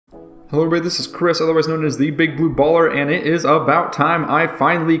Hello everybody, this is Chris, otherwise known as the Big Blue Baller, and it is about time I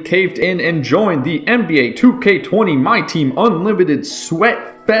finally caved in and joined the NBA 2K20 MyTeam Unlimited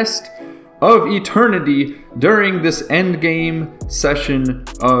Sweat Fest of Eternity during this endgame session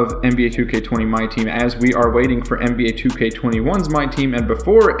of NBA 2K20 MyTeam as we are waiting for NBA 2K21's MyTeam. And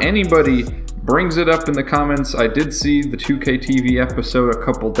before anybody brings it up in the comments, I did see the 2K TV episode a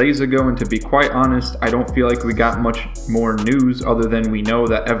couple days ago, and to be quite honest, I don't feel like we got much more news other than we know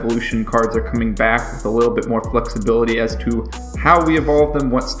that evolution cards are coming back with a little bit more flexibility as to how we evolve them,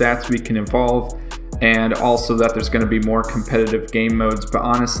 what stats we can evolve, and also that there's going to be more competitive game modes. But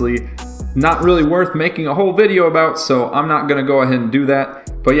honestly, not really worth making a whole video about, so I'm not going to go ahead and do that.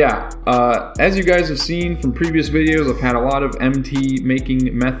 But yeah, as you guys have seen from previous videos, I've had a lot of MT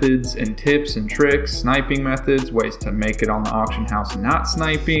making methods and tips and tricks, sniping methods, ways to make it on the auction house not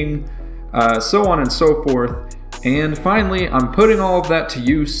sniping, so on and so forth. And finally, I'm putting all of that to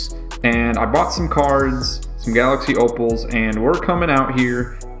use, and I bought some cards, some Galaxy Opals, and we're coming out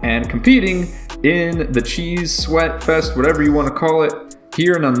here and competing in the Cheese Sweat Fest, whatever you want to call it,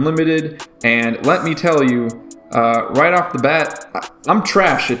 here in Unlimited. And let me tell you, right off the bat, I'm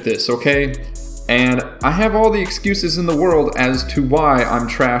trash at this, okay? And I have all the excuses in the world as to why I'm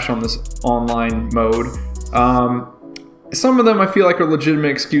trash on this online mode. Some of them I feel like are legitimate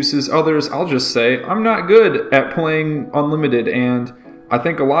excuses. Others, I'll just say, I'm not good at playing Unlimited. And I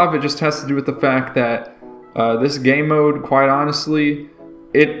think a lot of it just has to do with the fact that this game mode, quite honestly,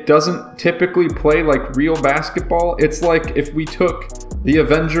 it doesn't typically play like real basketball. It's like if we took the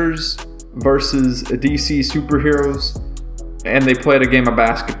Avengers versus DC superheroes and they played a game of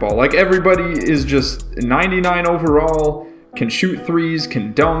basketball. Like, everybody is just 99 overall, can shoot threes,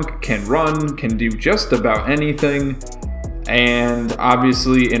 can dunk, can run, can do just about anything. And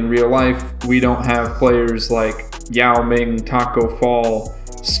obviously in real life, we don't have players like Yao Ming, Taco Fall,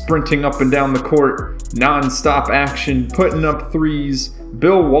 sprinting up and down the court, non-stop action, putting up threes.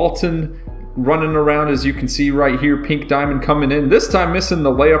 Bill Walton running around, as you can see right here, Pink Diamond coming in. This time missing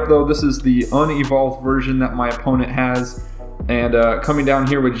the layup though. This is the unevolved version that my opponent has. And coming down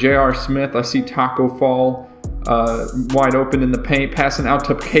here with J.R. Smith, I see Taco Fall wide open in the paint, passing out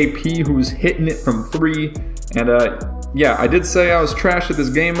to KP, who's hitting it from three. And yeah, I did say I was trash at this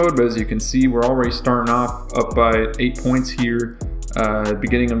game mode, but as you can see, we're already starting off up by 8 points here,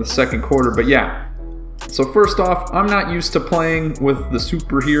 beginning of the second quarter. But yeah, so first off, I'm not used to playing with the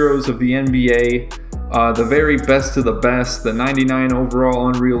superheroes of the NBA, the very best of the best, the 99 overall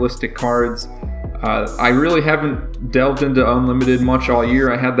unrealistic cards. I really haven't delved into Unlimited much all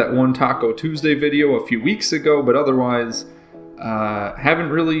year. I had that one Taco Tuesday video a few weeks ago, but otherwise, haven't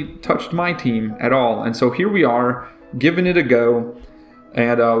really touched my team at all. And so here we are, giving it a go.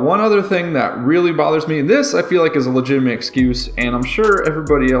 And one other thing that really bothers me, and this I feel like is a legitimate excuse, and I'm sure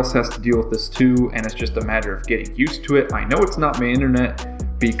everybody else has to deal with this too, and it's just a matter of getting used to it. I know it's not my internet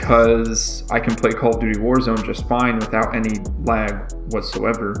because I can play Call of Duty Warzone just fine without any lag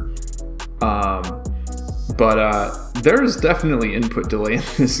whatsoever. But there's definitely input delay in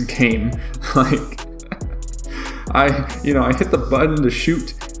this game. Like, I hit the button to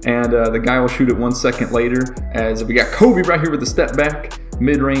shoot, and the guy will shoot it 1 second later. As we got Kobe right here with the step back,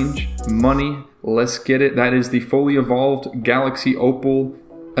 mid-range, money. Let's get it. That is the fully evolved Galaxy Opal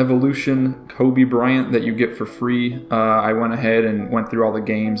Evolution Kobe Bryant that you get for free. I went ahead and went through all the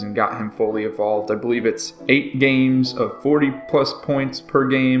games and got him fully evolved. I believe it's 8 games of 40 plus points per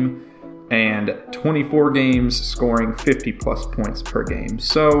game, and 24 games scoring 50 plus points per game.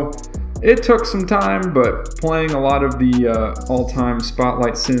 So it took some time, but playing a lot of the all-time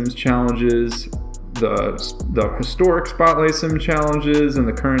Spotlight Sims challenges, the historic Spotlight Sim challenges, and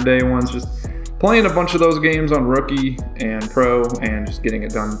the current day ones, just playing a bunch of those games on Rookie and Pro and just getting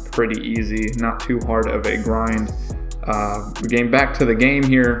it done pretty easy, not too hard of a grind. Getting back to the game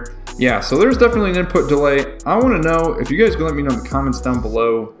here, yeah, so there's definitely an input delay. I want to know if you guys can let me know in the comments down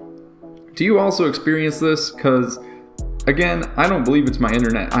below, do you also experience this? Because again, I don't believe it's my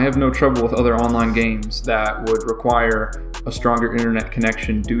internet. I have no trouble with other online games that would require a stronger internet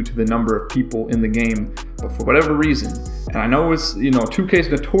connection due to the number of people in the game. But for whatever reason, and I know it's, 2K is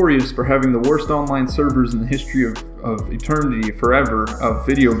notorious for having the worst online servers in the history of eternity, forever, of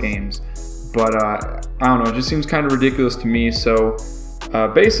video games. But I don't know, it just seems kind of ridiculous to me. So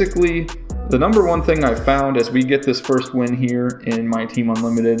basically, the number one thing I found as we get this first win here in my team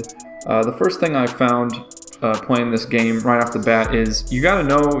Unlimited, the first thing I found playing this game right off the bat is you got to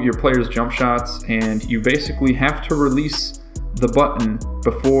know your players' jump shots, and you basically have to release the button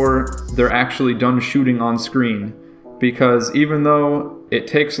before they're actually done shooting on screen, because even though it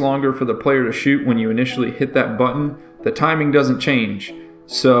takes longer for the player to shoot when you initially hit that button, the timing doesn't change.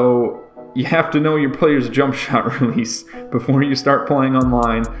 So you have to know your player's jump shot release before you start playing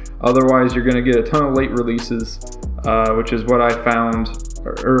online. Otherwise, you're going to get a ton of late releases, which is what I found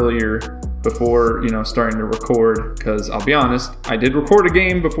earlier before, starting to record. Because I'll be honest, I did record a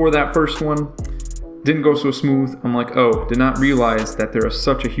game before that first one. Didn't go so smooth. I'm like, oh, did not realize that there is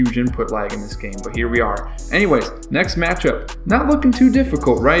such a huge input lag in this game, but here we are. Anyways, next matchup. Not looking too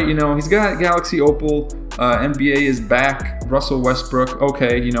difficult, right? He's got Galaxy Opal. NBA is back. Russell Westbrook,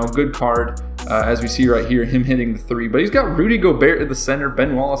 okay, good card. As we see right here, him hitting the 3. But he's got Rudy Gobert at the center,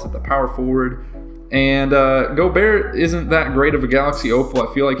 Ben Wallace at the power forward. And Gobert isn't that great of a Galaxy Opal.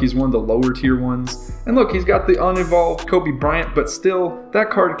 I feel like he's one of the lower tier ones. And look, he's got the unevolved Kobe Bryant, but still, that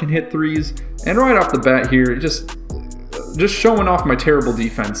card can hit 3s. And right off the bat here, just showing off my terrible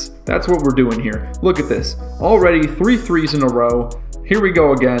defense. That's what we're doing here. Look at this. Already 3 3s in a row. Here we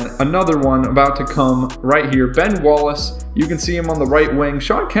go again. Another one about to come right here. Ben Wallace, you can see him on the right wing.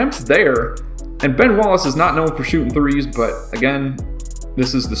 Shawn Kemp's there. And Ben Wallace is not known for shooting 3s, but again,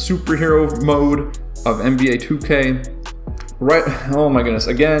 this is the superhero mode of NBA 2K. Right, oh my goodness.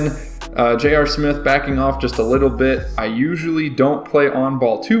 Again, J.R. Smith backing off just a little bit. I usually don't play on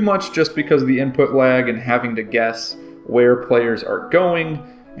ball too much just because of the input lag and having to guess where players are going.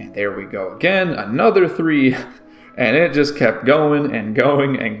 And there we go again, another 3. And it just kept going and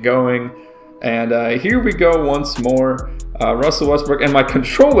going and going. And here we go once more. Russell Westbrook, and my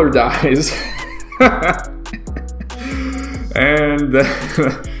controller dies. And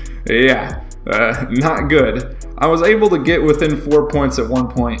yeah, not good. I was able to get within 4 points at one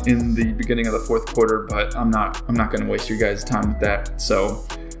point in the beginning of the 4th quarter, but I'm not going to waste your guys' time with that. So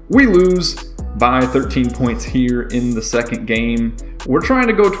we lose by 13 points here in the 2nd game. We're trying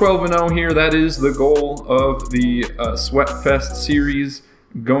to go 12-0 here. That is the goal of the Sweatfest series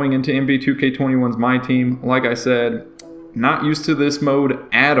going into NBA 2K21's MyTeam. Like I said, not used to this mode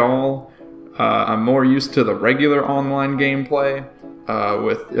at all. I'm more used to the regular online gameplay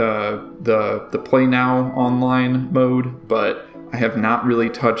with the Play Now online mode, but I have not really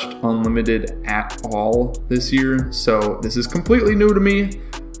touched Unlimited at all this year, so this is completely new to me.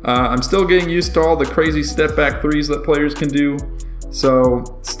 I'm still getting used to all the crazy step back 3s that players can do,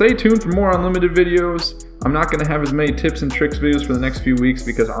 so stay tuned for more Unlimited videos. I'm not going to have as many tips and tricks videos for the next few weeks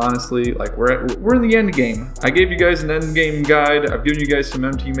because honestly, like we're in the end game. I gave you guys an end game guide. I've given you guys some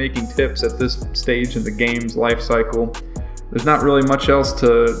MT making tips at this stage in the game's life cycle. There's not really much else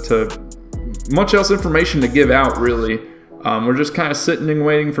information to give out really. We're just kind of sitting and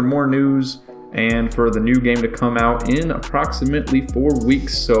waiting for more news and for the new game to come out in approximately 4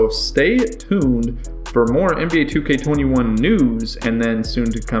 weeks. So stay tuned for more NBA 2K21 news and then soon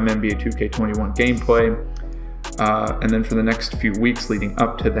to come NBA 2K21 gameplay. And then for the next few weeks leading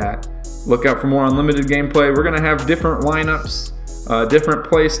up to that, look out for more Unlimited gameplay. We're going to have different lineups, different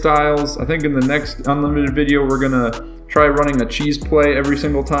play styles. I think in the next Unlimited video, we're going to try running a cheese play every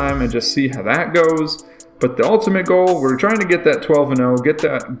single time and just see how that goes. But the ultimate goal, we're trying to get that 12-0, get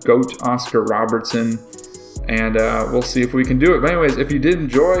that GOAT Oscar Robertson, and we'll see if we can do it. But anyways, if you did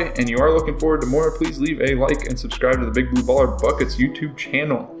enjoy and you are looking forward to more, please leave a like and subscribe to the Big Blue Baller Buckets YouTube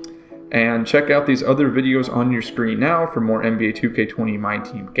channel. And check out these other videos on your screen now for more NBA 2K20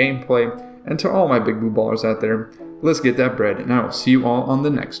 MyTeam gameplay. And to all my Big Blue Ballers out there, let's get that bread, and I will see you all on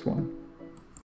the next one.